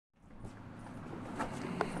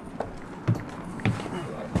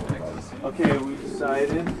Okay, we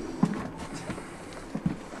decided.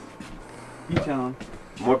 You tell him.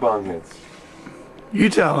 More bong hits. You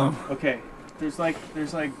tell him. Okay, there's like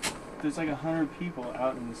 100 people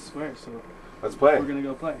out in the square, so let's play. We're gonna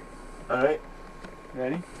go play. All right.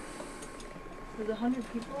 Ready? There's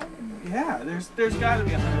 100 people? Yeah, there's gotta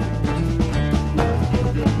be 100 people.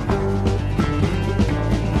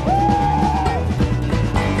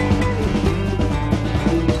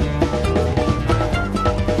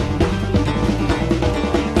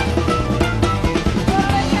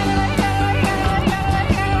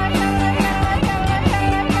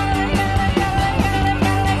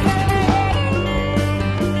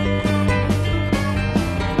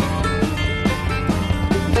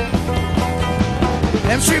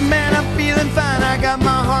 Street man, I'm feeling fine. I got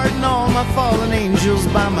my heart and all my fallen angels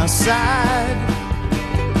by my side.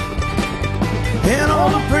 And all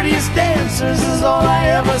the prettiest dancers is all I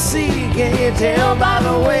ever see. Can you tell by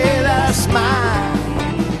the way that I smile?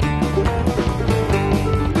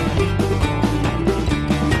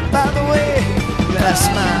 By the way that I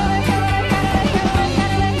smile.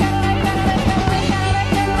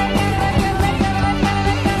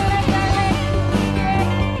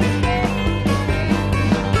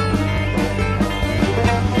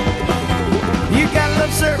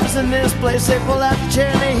 Service in this place, they pull out the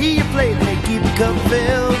chair and they hear you play, and they keep the cup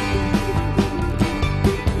filled.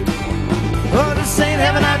 Oh, this ain't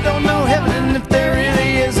heaven, I don't know heaven, and if there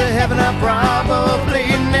really is a heaven, I probably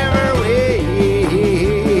never will.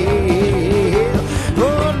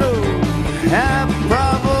 Oh no, I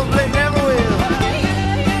probably never will.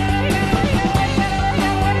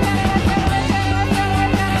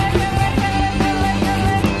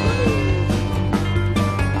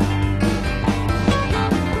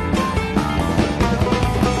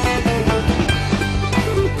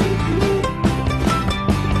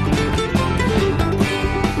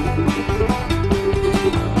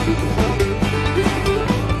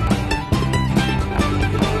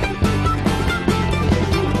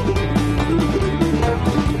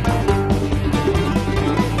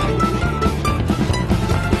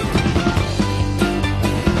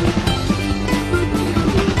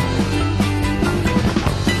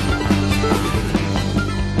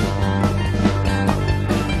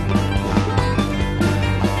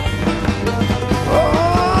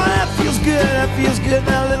 Feels good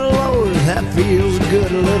now, a little lower. That feels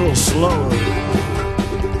good, a little slower.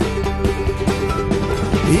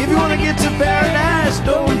 If you want to get to paradise,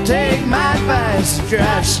 don't take my advice.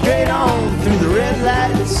 Drive straight on through the red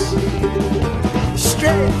lights.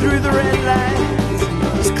 Straight through the red lights.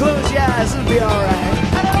 Just close your eyes, it'll be alright.